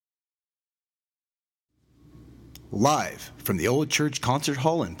Live from the Old Church Concert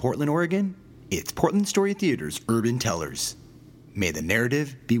Hall in Portland, Oregon, it's Portland Story Theater's Urban Tellers. May the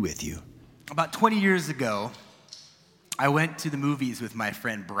narrative be with you. About 20 years ago, I went to the movies with my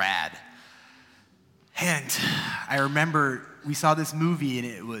friend Brad. And I remember we saw this movie, and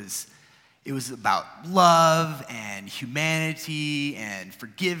it was about love and humanity and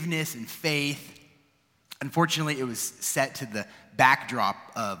forgiveness and faith. Unfortunately, it was set to the backdrop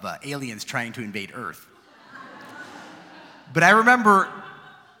of aliens trying to invade Earth. But I remember,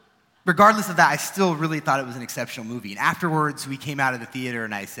 regardless of that, I still really thought it was an exceptional movie. And afterwards, we came out of the theater,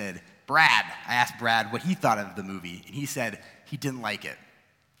 and I asked Brad what he thought of the movie, and he said he didn't like it.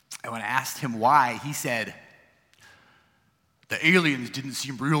 And when I asked him why, he said, "The aliens didn't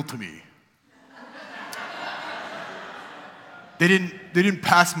seem real to me. They didn't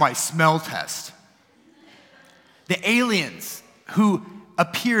pass my smell test." The aliens, who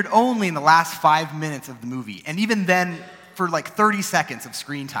appeared only in the last 5 minutes of the movie, and even then for like 30 seconds of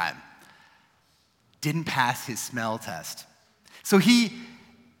screen time, didn't pass his smell test. So he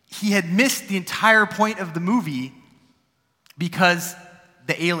had missed the entire point of the movie because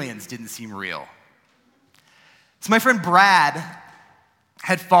the aliens didn't seem real. So my friend Brad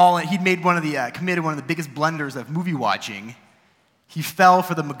committed one of the biggest blunders of movie watching. He fell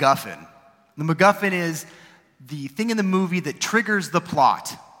for the MacGuffin. The MacGuffin is the thing in the movie that triggers the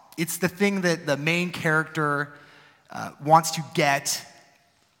plot. It's the thing that the main character wants to get.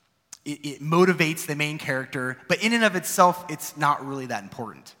 It motivates the main character, but in and of itself, it's not really that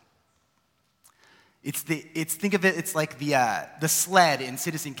important. Think of it, it's like the sled in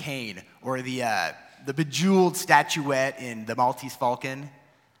Citizen Kane, or the bejeweled statuette in The Maltese Falcon,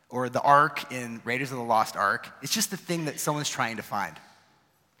 or the Ark in Raiders of the Lost Ark. It's just the thing that someone's trying to find.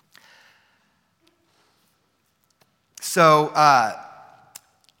 So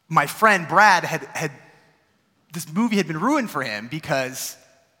my friend Brad this movie had been ruined for him because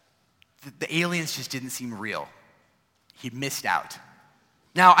the aliens just didn't seem real. He'd missed out.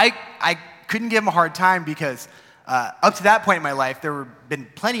 Now, I couldn't give him a hard time because up to that point in my life, there had been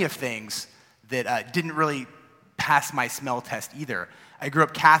plenty of things that didn't really pass my smell test either. I grew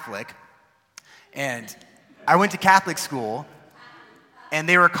up Catholic, and I went to Catholic school, and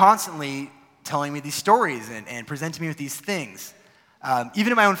they were constantly telling me these stories and presenting me with these things.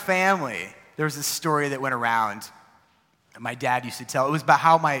 Even in my own family, there was this story that went around, and my dad used to tell. It was about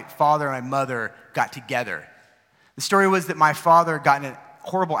how my father and my mother got together. The story was that my father got in a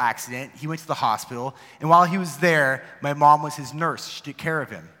horrible accident. He went to the hospital, and while he was there, my mom was his nurse. She took care of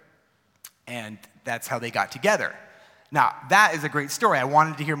him, and that's how they got together. Now, that is a great story. I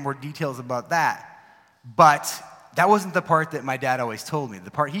wanted to hear more details about that, but that wasn't the part that my dad always told me. The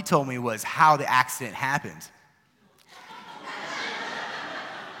part he told me was how the accident happened.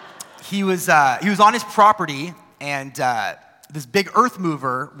 He was on his property, and this big earth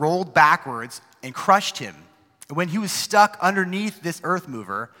mover rolled backwards and crushed him. And when he was stuck underneath this earth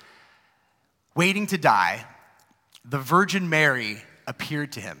mover, waiting to die, the Virgin Mary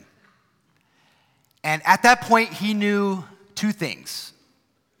appeared to him. And at that point, he knew two things.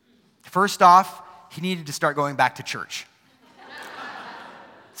 First off, he needed to start going back to church.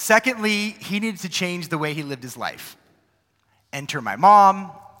 Secondly, he needed to change the way he lived his life. Enter my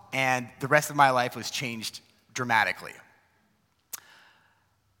mom, and the rest of my life was changed dramatically.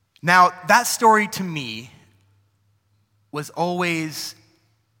 Now, that story to me was always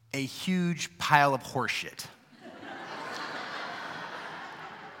a huge pile of horseshit.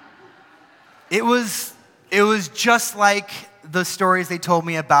 It was just like the stories they told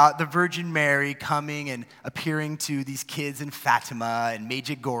me about the Virgin Mary coming and appearing to these kids in Fatima and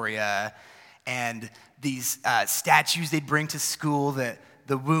Medjugorje, and these statues they'd bring to school that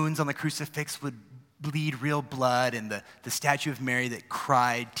the wounds on the crucifix would bleed real blood, and the statue of Mary that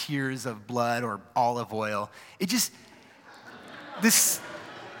cried tears of blood or olive oil. It just, this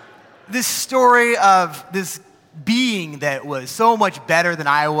story of this being that was so much better than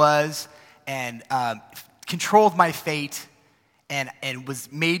I was, and controlled my fate, and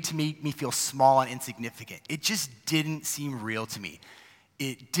was made to make me feel small and insignificant. It just didn't seem real to me.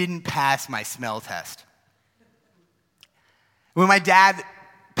 It didn't pass my smell test. When my dad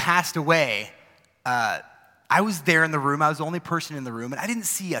passed away, I was there in the room. I was the only person in the room, and I didn't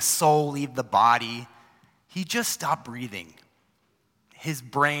see a soul leave the body. He just stopped breathing. His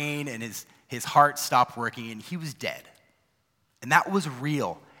brain and his heart stopped working, and he was dead. And that was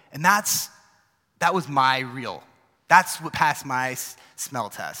real. And that was my real. That's what passed my smell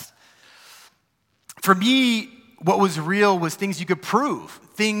test. For me, what was real was things you could prove,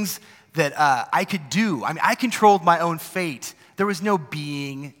 things that I could do. I mean, I controlled my own fate. There was no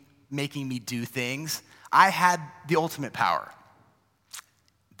being making me do things. I had the ultimate power.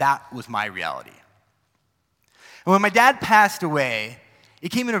 That was my reality. And when my dad passed away, it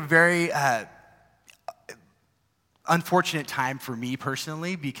came in a very unfortunate time for me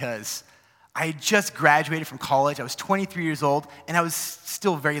personally because I had just graduated from college. I was 23 years old, and I was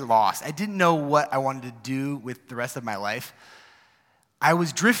still very lost. I didn't know what I wanted to do with the rest of my life. I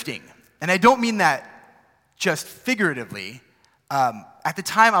was drifting, and I don't mean that just figuratively. At the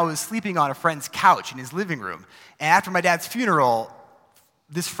time, I was sleeping on a friend's couch in his living room, and after my dad's funeral,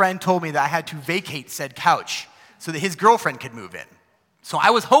 this friend told me that I had to vacate said couch so that his girlfriend could move in. So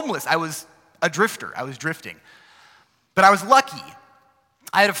I was homeless. I was a drifter. I was drifting. But I was lucky.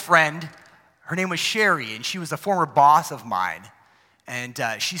 I had a friend. Her name was Sherry, and she was a former boss of mine. And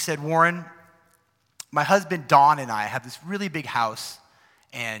she said, Warren, my husband Don and I have this really big house,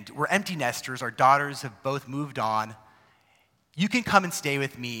 and we're empty nesters. Our daughters have both moved on. You can come and stay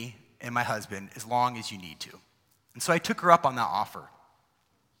with me and my husband as long as you need to. And so I took her up on that offer.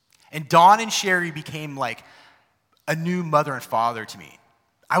 And Don and Sherry became like a new mother and father to me.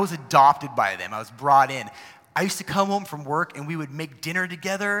 I was adopted by them. I was brought in. I used to come home from work, and we would make dinner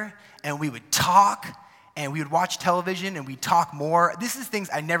together, and we would talk, and we would watch television, and we'd talk more. This is things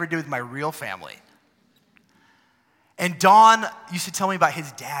I never did with my real family. And Don used to tell me about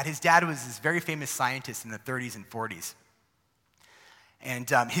his dad. His dad was this very famous scientist in the 30s and 40s. And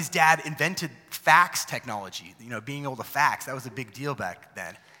his dad invented fax technology, being able to fax. That was a big deal back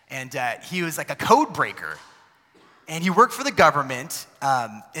then. And he was like a code breaker. And he worked for the government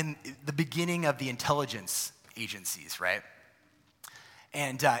in the beginning of the intelligence agencies, right?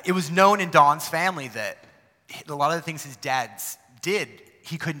 And it was known in Don's family that a lot of the things his dad did,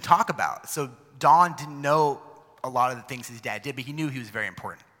 he couldn't talk about. So Don didn't know a lot of the things his dad did, but he knew he was very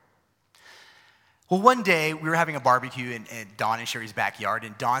important. Well, one day, we were having a barbecue in Don and Sherry's backyard,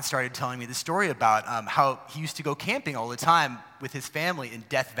 and Don started telling me the story about how he used to go camping all the time with his family in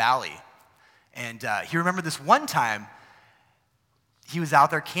Death Valley. And he remembered this one time, he was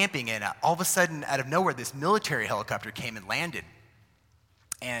out there camping, and all of a sudden, out of nowhere, this military helicopter came and landed.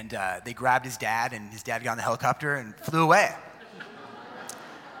 And they grabbed his dad, and his dad got on the helicopter and flew away.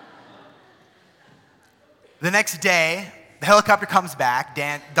 The next day, the helicopter comes back,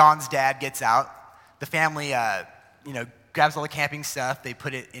 Don's dad gets out. The family, grabs all the camping stuff. They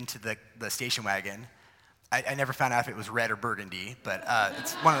put it into the station wagon. I never found out if it was red or burgundy, but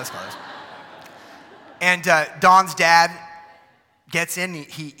it's one of those colors. And Don's dad gets in.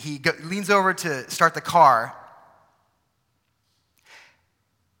 He leans over to start the car.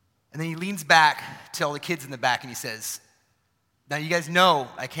 And then he leans back to all the kids in the back, and he says, now, you guys know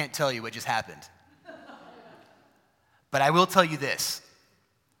I can't tell you what just happened. But I will tell you this.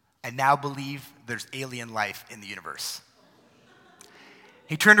 I now believe there's alien life in the universe.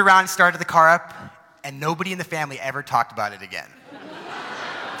 He turned around and started the car up, and nobody in the family ever talked about it again.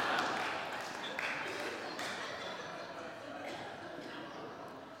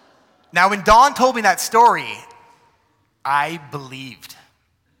 Now, when Don told me that story, I believed.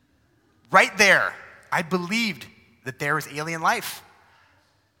 Right there, I believed that there was alien life.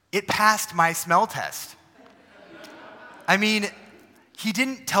 It passed my smell test. I mean, he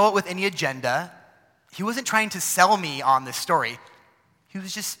didn't tell it with any agenda. He wasn't trying to sell me on this story. He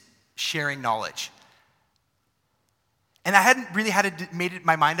was just sharing knowledge. And I hadn't really made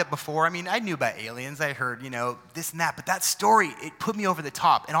my mind up before. I mean, I knew about aliens. I heard, this and that. But that story, it put me over the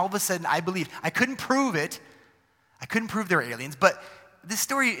top. And all of a sudden, I believed. I couldn't prove it. I couldn't prove there were aliens. But this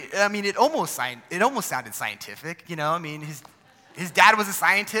story, I mean, it almost sounded scientific. I mean, his dad was a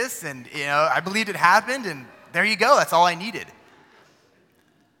scientist. And, I believed it happened. And there you go. That's all I needed.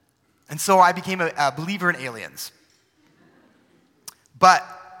 And so I became a believer in aliens. But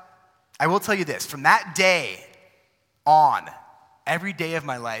I will tell you this. From that day on, every day of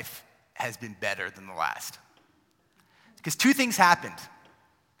my life has been better than the last. Because two things happened.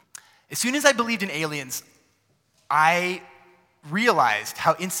 As soon as I believed in aliens, I realized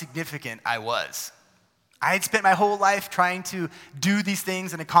how insignificant I was. I had spent my whole life trying to do these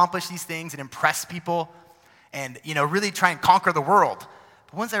things and accomplish these things and impress people and, really try and conquer the world.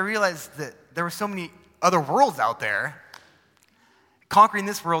 But once I realized that there were so many other worlds out there, conquering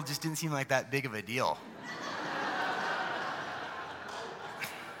this world just didn't seem like that big of a deal.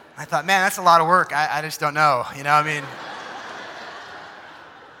 I thought, man, that's a lot of work. I just don't know.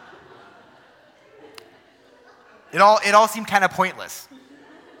 It all seemed kind of pointless.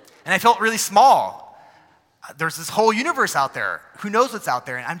 And I felt really small. There's this whole universe out there. Who knows what's out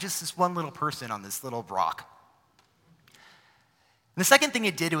there? And I'm just this one little person on this little rock. And the second thing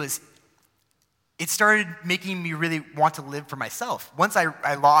it did was it started making me really want to live for myself. Once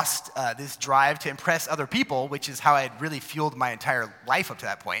I lost this drive to impress other people, which is how I had really fueled my entire life up to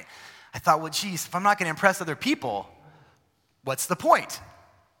that point, I thought, well, geez, if I'm not going to impress other people, what's the point?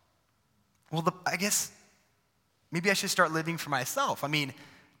 Well, I guess maybe I should start living for myself. I mean,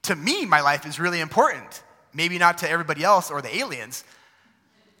 to me, my life is really important. Maybe not to everybody else or the aliens,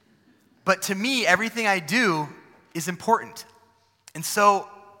 but to me, everything I do is important. And so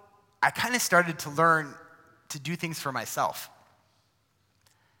I kind of started to learn to do things for myself.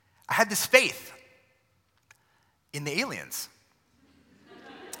 I had this faith in the aliens.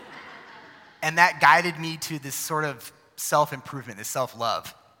 And that guided me to this sort of self-improvement, this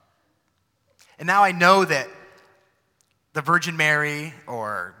self-love. And now I know that the Virgin Mary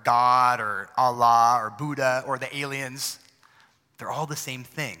or God or Allah or Buddha or the aliens, they're all the same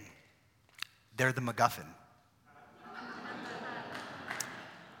thing. They're the MacGuffin.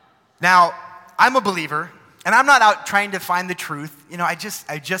 Now, I'm a believer, and I'm not out trying to find the truth. I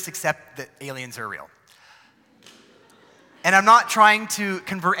just accept that aliens are real. And I'm not trying to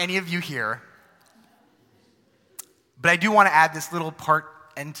convert any of you here, but I do want to add this little part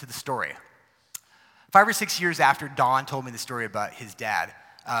into the story. 5 or 6 years after Don told me the story about his dad,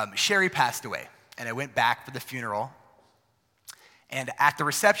 Sherry passed away, and I went back for the funeral. And at the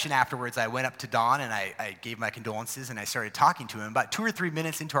reception afterwards, I went up to Don and I gave my condolences and I started talking to him. About 2 or 3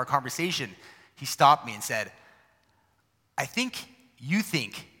 minutes into our conversation, he stopped me and said, I think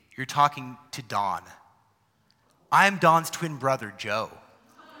you're talking to Don. I'm Don's twin brother, Joe.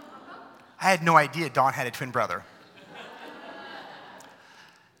 I had no idea Don had a twin brother.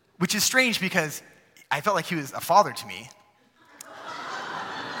 Which is strange because I felt like he was a father to me.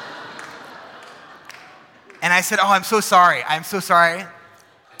 And I said, oh, I'm so sorry. I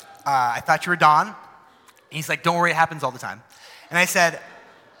thought you were Don. And he's like, don't worry, it happens all the time. And I said,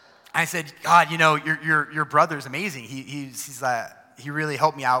 God, your brother's amazing. He really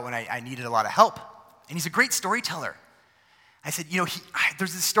helped me out when I needed a lot of help. And he's a great storyteller. I said,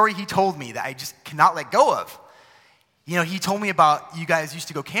 there's this story he told me that I just cannot let go of. He told me about you guys used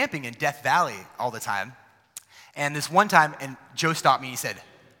to go camping in Death Valley all the time. And this one time, and Joe stopped me and he said,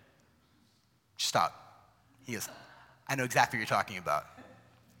 stop. He goes, I know exactly what you're talking about.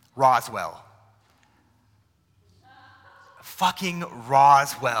 Roswell. Fucking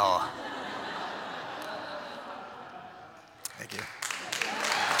Roswell. Thank you.